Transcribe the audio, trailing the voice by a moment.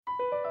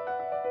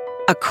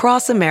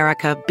Across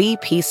America,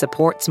 BP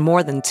supports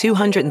more than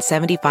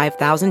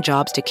 275,000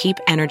 jobs to keep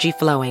energy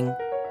flowing.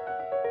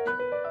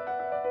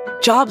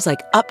 Jobs like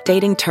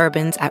updating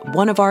turbines at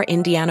one of our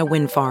Indiana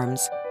wind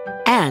farms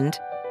and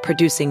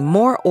producing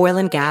more oil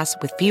and gas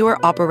with fewer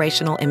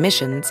operational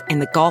emissions in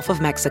the Gulf of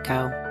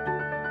Mexico.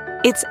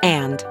 It's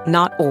and,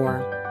 not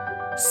or.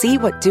 See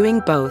what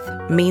doing both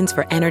means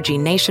for energy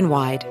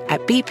nationwide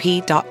at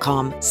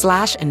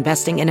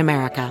bp.com/investing in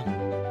America.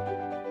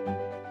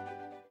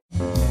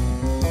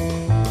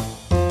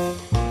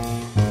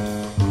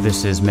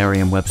 This is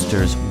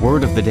Merriam-Webster's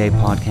Word of the Day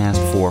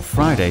podcast for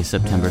Friday,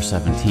 September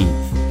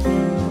 17th.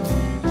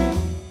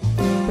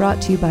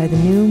 Brought to you by the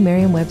new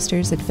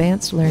Merriam-Webster's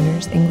Advanced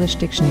Learners English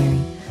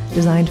Dictionary,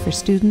 designed for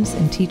students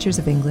and teachers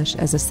of English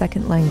as a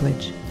second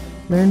language.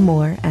 Learn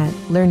more at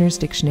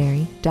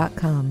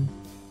learnersdictionary.com.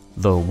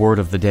 The word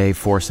of the day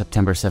for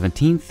September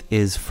 17th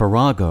is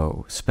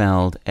Farrago,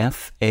 spelled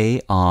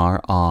F-A-R-R-A-G-O.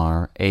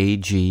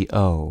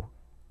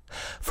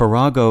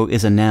 Farrago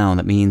is a noun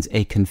that means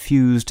a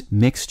confused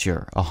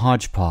mixture, a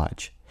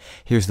hodgepodge.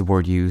 Here's the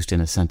word used in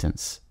a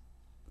sentence.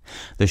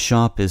 The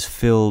shop is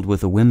filled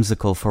with a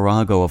whimsical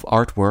farrago of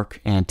artwork,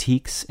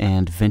 antiques,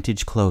 and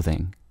vintage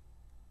clothing.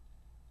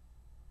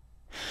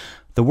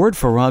 The word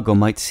Farrago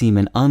might seem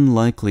an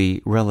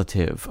unlikely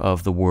relative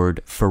of the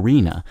word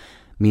farina,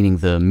 meaning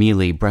the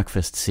mealy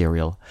breakfast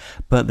cereal,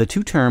 but the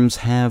two terms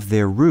have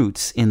their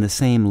roots in the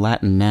same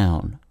Latin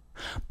noun.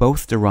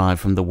 Both derive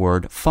from the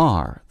word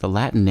far, the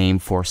Latin name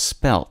for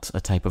spelt,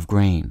 a type of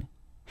grain.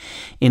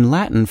 In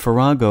Latin,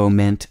 Farrago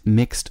meant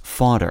mixed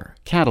fodder,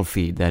 cattle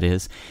feed, that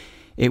is.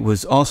 It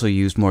was also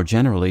used more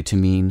generally to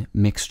mean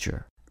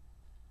mixture.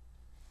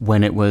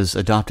 When it was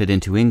adopted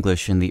into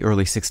English in the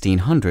early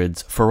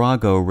 1600s,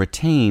 Farrago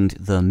retained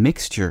the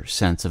mixture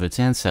sense of its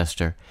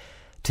ancestor.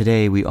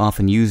 Today, we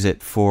often use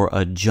it for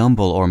a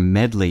jumble or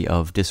medley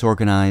of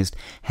disorganized,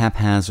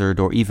 haphazard,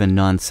 or even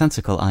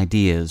nonsensical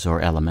ideas or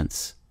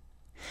elements.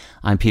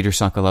 I'm Peter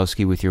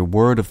Sokolowski with your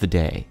Word of the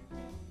Day.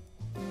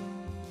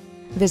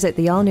 Visit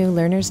the all-new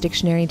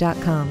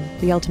learnersdictionary.com,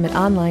 the ultimate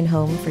online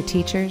home for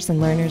teachers and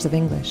learners of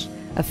English.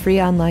 A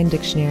free online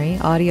dictionary,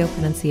 audio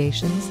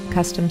pronunciations,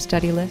 custom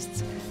study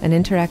lists, and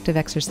interactive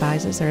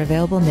exercises are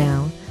available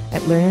now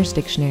at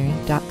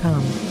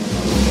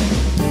learnersdictionary.com.